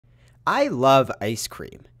I love ice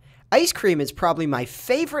cream. Ice cream is probably my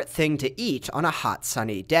favorite thing to eat on a hot,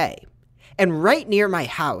 sunny day. And right near my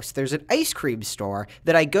house, there's an ice cream store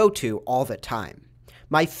that I go to all the time.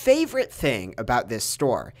 My favorite thing about this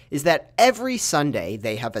store is that every Sunday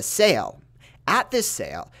they have a sale. At this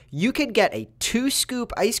sale, you can get a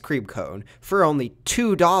 2-scoop ice cream cone for only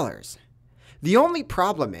 $2. The only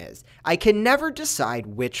problem is, I can never decide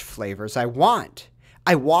which flavors I want.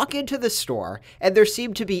 I walk into the store, and there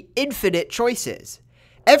seem to be infinite choices.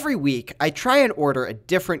 Every week, I try and order a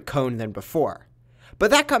different cone than before. But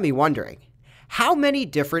that got me wondering, how many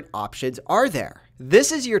different options are there?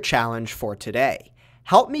 This is your challenge for today.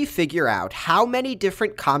 Help me figure out how many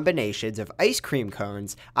different combinations of ice cream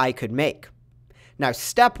cones I could make. Now,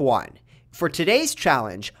 step 1. For today's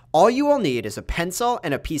challenge, all you will need is a pencil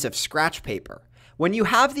and a piece of scratch paper. When you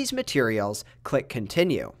have these materials, click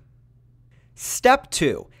Continue. Step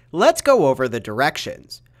 2. Let's go over the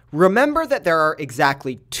directions. Remember that there are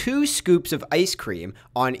exactly 2 scoops of ice cream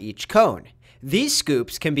on each cone. These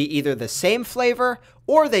scoops can be either the same flavor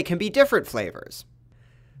or they can be different flavors.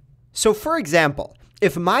 So for example,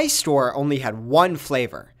 if my store only had one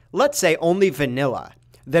flavor, let's say only vanilla,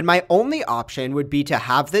 then my only option would be to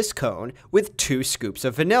have this cone with 2 scoops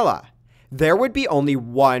of vanilla. There would be only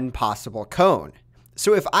one possible cone.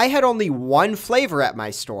 So if I had only one flavor at my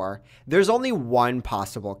store, there's only one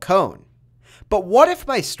possible cone. But what if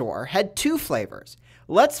my store had 2 flavors?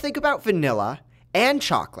 Let's think about vanilla and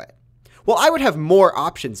chocolate. Well, I would have more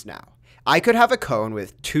options now. I could have a cone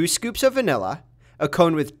with 2 scoops of vanilla, a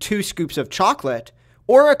cone with 2 scoops of chocolate,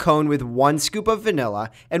 or a cone with 1 scoop of vanilla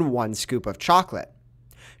and 1 scoop of chocolate.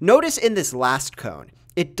 Notice in this last cone,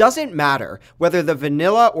 it doesn't matter whether the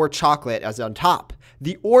vanilla or chocolate is on top.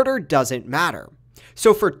 The order doesn't matter.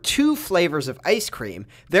 So for 2 flavors of ice cream,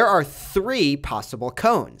 there are 3 possible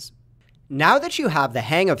cones. Now that you have the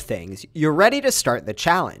hang of things, you're ready to start the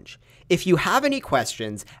challenge. If you have any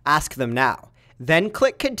questions, ask them now. Then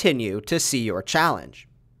click Continue to see your challenge.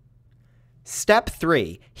 Step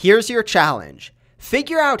 3. Here's your challenge.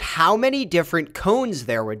 Figure out how many different cones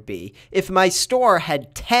there would be if my store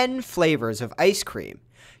had 10 flavors of ice cream.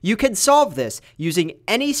 You can solve this using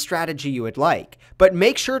any strategy you would like, but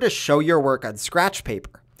make sure to show your work on scratch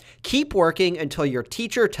paper. Keep working until your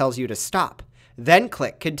teacher tells you to stop. Then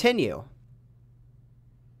click Continue.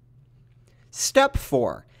 Step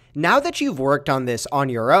 4. Now that you've worked on this on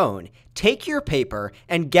your own, take your paper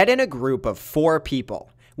and get in a group of 4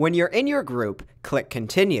 people. When you're in your group, click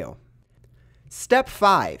Continue. Step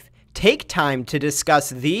 5. Take time to discuss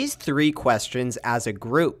these 3 questions as a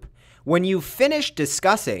group. When you've finished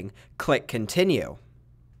discussing, click Continue.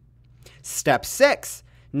 Step 6.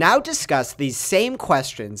 Now discuss these same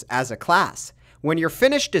questions as a class. When you're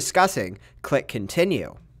finished discussing, click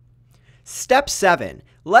Continue. Step 7.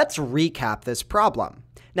 Let's recap this problem.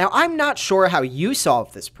 Now, I'm not sure how you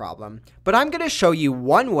solved this problem, but I'm going to show you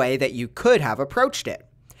one way that you could have approached it.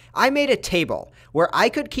 I made a table where I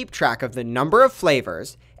could keep track of the number of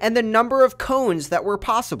flavors and the number of cones that were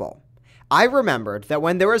possible. I remembered that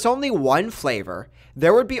when there was only one flavor,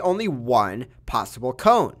 there would be only one possible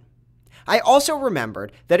cone. I also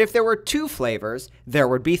remembered that if there were 2 flavors, there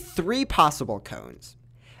would be 3 possible cones.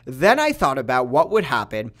 Then I thought about what would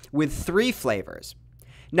happen with 3 flavors.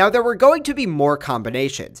 Now, there were going to be more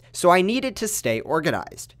combinations, so I needed to stay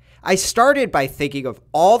organized. I started by thinking of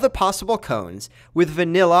all the possible cones with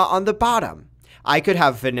vanilla on the bottom. I could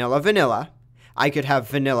have vanilla vanilla, I could have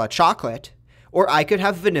vanilla chocolate, or I could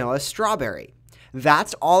have vanilla strawberry.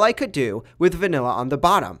 That's all I could do with vanilla on the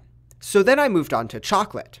bottom. So then I moved on to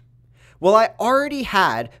chocolate. Well, I already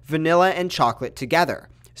had vanilla and chocolate together,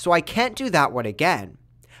 so I can't do that one again.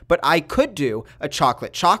 But I could do a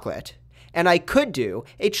chocolate chocolate, and I could do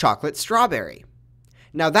a chocolate strawberry.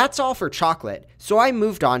 Now that's all for chocolate, so I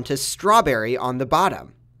moved on to strawberry on the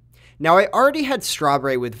bottom. Now I already had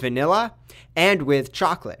strawberry with vanilla and with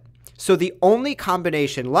chocolate, so the only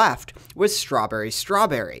combination left was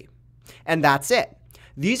strawberry-strawberry. And that's it.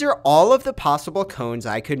 These are all of the possible cones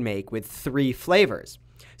I could make with 3 flavors.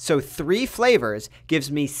 So 3 flavors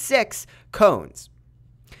gives me 6 cones.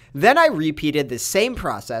 Then I repeated the same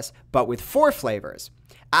process, but with 4 flavors.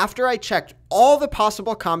 After I checked all the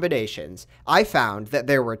possible combinations, I found that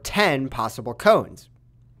there were 10 possible cones.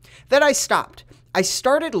 Then I stopped. I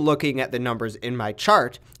started looking at the numbers in my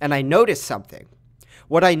chart, and I noticed something.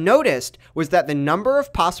 What I noticed was that the number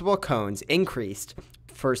of possible cones increased,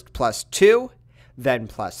 first +2, then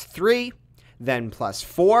 +3, then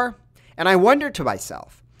 +4, and I wondered to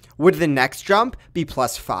myself, would the next jump be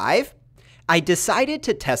 +5? I decided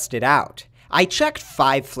to test it out. I checked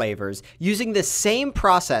 5 flavors using the same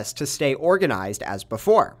process to stay organized as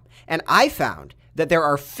before, and I found that there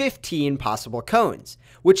are 15 possible cones,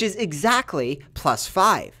 which is exactly plus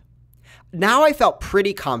 5. Now I felt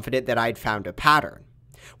pretty confident that I'd found a pattern.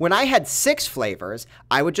 When I had 6 flavors,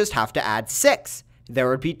 I would just have to add 6. There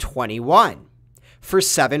would be 21. For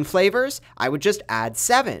 7 flavors, I would just add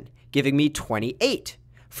 7, giving me 28.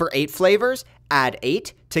 For 8 flavors, add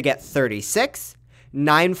 8 to get 36.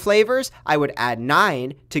 9 flavors, I would add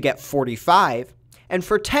 9 to get 45. And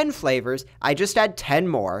for 10 flavors, I just add 10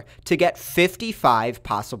 more to get 55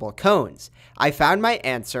 possible cones. I found my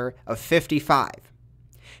answer of 55.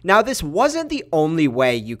 Now, this wasn't the only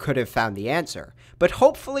way you could have found the answer, but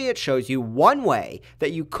hopefully it shows you one way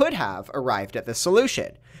that you could have arrived at the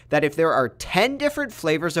solution. That if there are 10 different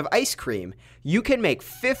flavors of ice cream, you can make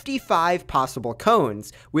 55 possible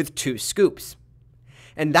cones with 2 scoops.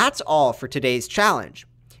 And that's all for today's challenge.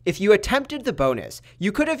 If you attempted the bonus,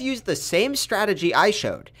 you could have used the same strategy I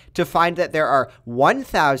showed to find that there are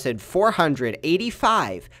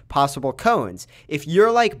 1,485 possible cones if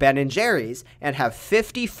you're like Ben & Jerry's and have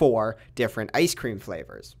 54 different ice cream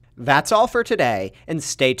flavors. That's all for today, and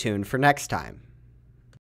stay tuned for next time.